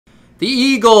The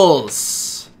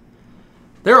Eagles.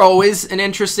 They're always an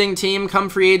interesting team come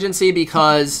free agency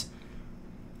because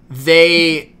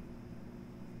they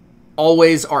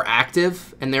always are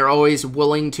active and they're always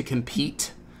willing to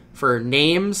compete for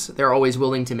names. They're always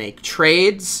willing to make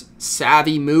trades,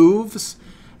 savvy moves.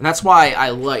 And that's why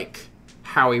I like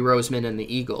Howie Roseman and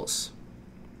the Eagles.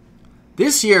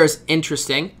 This year is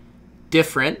interesting,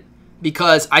 different,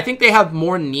 because I think they have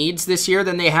more needs this year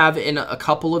than they have in a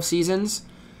couple of seasons.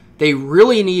 They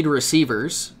really need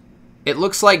receivers. It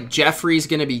looks like Jeffrey's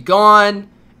going to be gone.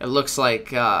 It looks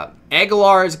like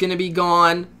Aguilar is going to be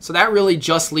gone. So that really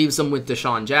just leaves them with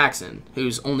Deshaun Jackson,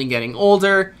 who's only getting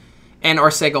older, and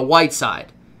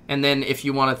Arcega-Whiteside. And then if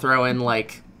you want to throw in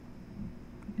like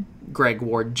Greg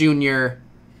Ward Jr.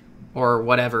 or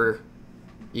whatever,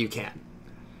 you can.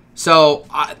 So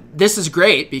this is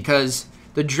great because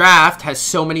the draft has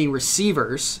so many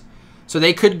receivers. So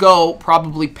they could go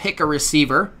probably pick a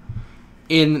receiver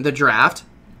in the draft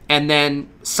and then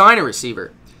sign a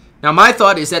receiver. Now, my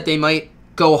thought is that they might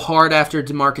go hard after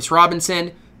Demarcus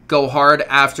Robinson, go hard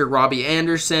after Robbie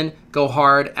Anderson, go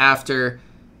hard after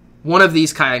one of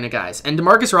these kind of guys. And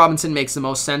Demarcus Robinson makes the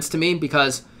most sense to me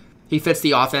because he fits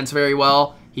the offense very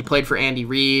well. He played for Andy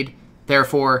Reid,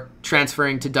 therefore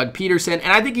transferring to Doug Peterson.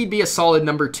 And I think he'd be a solid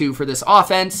number 2 for this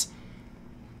offense.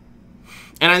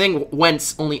 And I think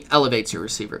Wentz only elevates your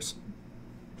receivers.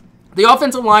 The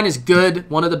offensive line is good,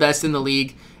 one of the best in the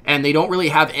league, and they don't really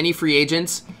have any free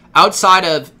agents outside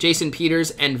of Jason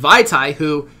Peters and Vaitai,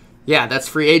 who, yeah, that's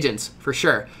free agents for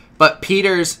sure. But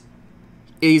Peters,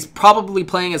 he's probably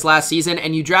playing his last season,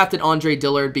 and you drafted Andre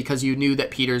Dillard because you knew that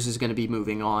Peters is going to be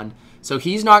moving on. So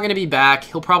he's not going to be back.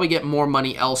 He'll probably get more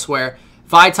money elsewhere.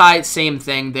 Vaitai, same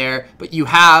thing there. But you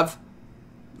have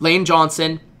Lane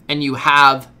Johnson, and you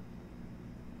have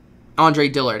Andre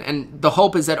Dillard. And the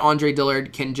hope is that Andre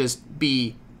Dillard can just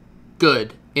be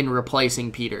good in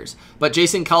replacing Peters. But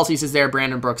Jason Kelce's is there,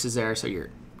 Brandon Brooks is there, so you're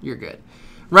good.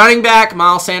 Running back,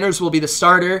 Miles Sanders will be the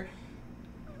starter.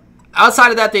 Outside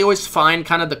of that, they always find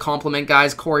kind of the complement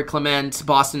guys, Corey Clement,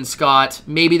 Boston Scott.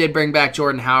 Maybe they bring back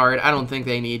Jordan Howard. I don't think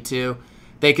they need to.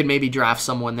 They could maybe draft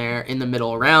someone there in the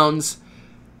middle rounds.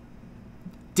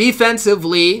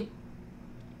 Defensively,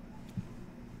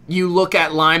 you look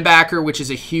at linebacker, which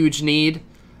is a huge need.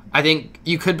 I think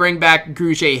you could bring back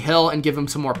Grugier Hill and give him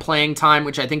some more playing time,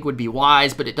 which I think would be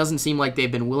wise, but it doesn't seem like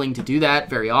they've been willing to do that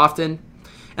very often.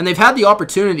 And they've had the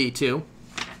opportunity to.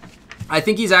 I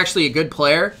think he's actually a good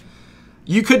player.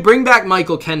 You could bring back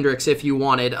Michael Kendricks if you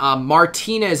wanted.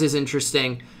 Martinez is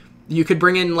interesting. You could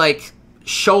bring in like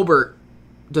Schobert,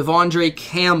 Devondre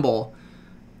Campbell.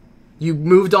 You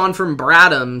moved on from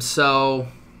Bradham, so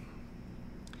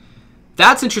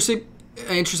that's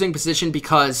interesting position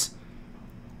because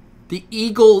the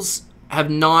Eagles have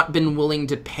not been willing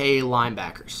to pay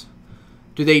linebackers.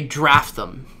 Do they draft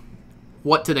them?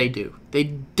 What do? They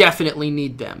definitely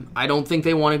need them. I don't think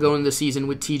they want to go into the season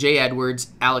with TJ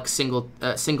Edwards, Alex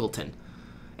Singleton,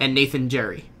 and Nathan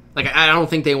Jerry. Like, I don't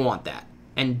think they want that.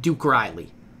 And Duke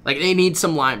Riley. Like, they need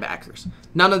some linebackers.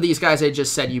 None of these guys I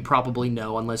just said you probably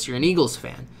know unless you're an Eagles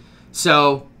fan.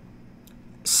 So,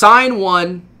 sign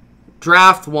one,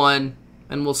 draft one,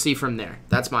 and we'll see from there.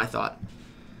 That's my thought.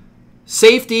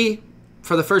 Safety,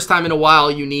 for the first time in a while,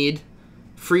 you need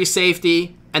free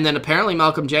safety. And then apparently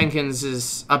Malcolm Jenkins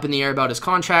is up in the air about his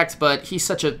contract, but he's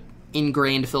such an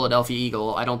ingrained Philadelphia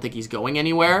Eagle, I don't think he's going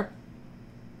anywhere.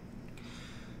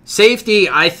 Safety,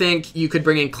 I think you could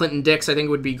bring in Clinton Dix. I think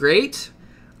would be great.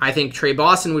 I think Trey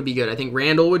Boston would be good. I think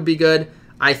Randall would be good.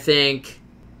 I think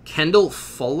Kendall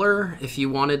Fuller, if you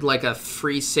wanted like a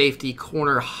free safety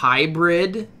corner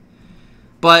hybrid.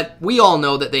 But we all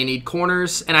know that they need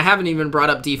corners, and I haven't even brought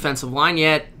up defensive line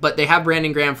yet, but they have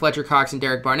Brandon Graham, Fletcher Cox, and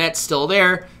Derek Barnett still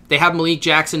there. They have Malik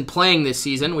Jackson playing this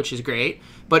season, which is great.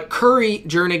 But Curry,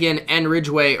 Jernigan, and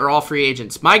Ridgeway are all free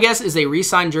agents. My guess is they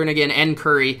re-sign Jernigan and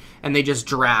Curry, and they just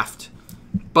draft.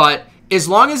 But as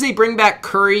long as they bring back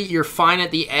Curry, you're fine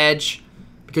at the edge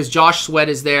because Josh Sweat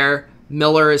is there.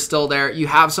 Miller is still there. You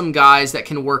have some guys that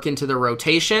can work into the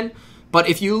rotation. But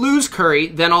if you lose Curry,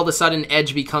 then all of a sudden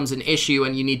edge becomes an issue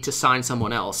and you need to sign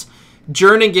someone else.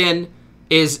 Jernigan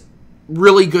is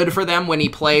really good for them when he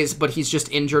plays, but he's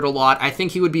just injured a lot. I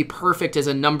think he would be perfect as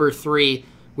a number 3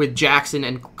 with Jackson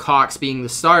and Cox being the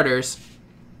starters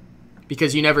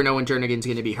because you never know when Jernigan's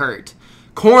going to be hurt.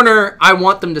 Corner, I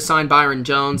want them to sign Byron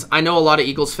Jones. I know a lot of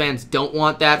Eagles fans don't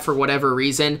want that for whatever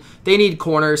reason. They need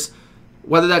corners.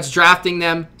 Whether that's drafting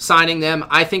them, signing them,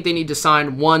 I think they need to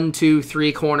sign 1, 2,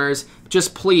 3 corners.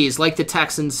 Just please, like the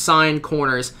Texans, sign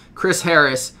corners. Chris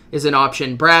Harris is an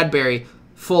option. Bradbury,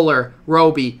 Fuller,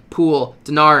 Roby, Poole,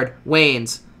 Denard,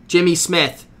 Waynes. Jimmy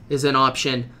Smith is an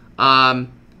option. Any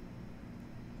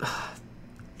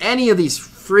of these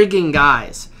frigging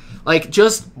guys. Like,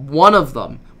 just one of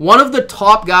them. One of the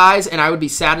top guys, and I would be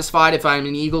satisfied if I'm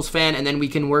an Eagles fan, and then we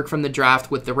can work from the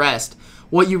draft with the rest.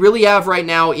 What you really have right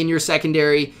now in your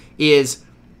secondary is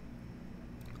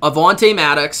Avonte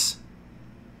Maddox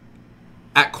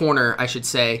at corner, I should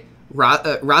say.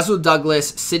 Rasul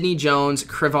Douglas, Sidney Jones,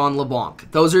 Crevon LeBlanc.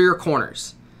 Those are your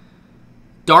corners.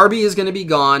 Darby is going to be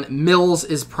gone. Mills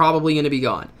is probably going to be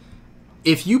gone.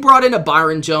 If you brought in a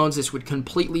Byron Jones, this would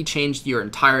completely change your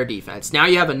entire defense. Now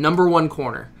you have a number 1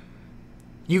 corner.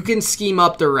 You can scheme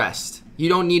up the rest. You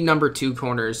don't need number 2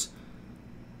 corners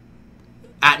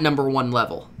at number 1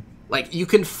 level. Like, you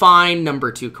can find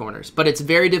number 2 corners, but it's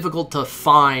very difficult to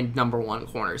find number 1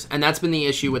 corners. And that's been the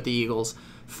issue with the Eagles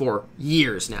for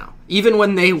years now. Even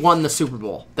when they won the Super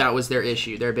Bowl, that was their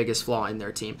issue, their biggest flaw in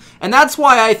their team. And that's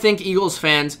why I think Eagles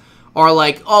fans are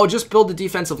like, oh, just build the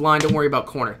defensive line, don't worry about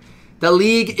corner. The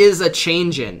league is a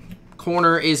changing.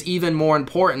 Corner is even more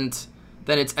important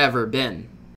than it's ever been.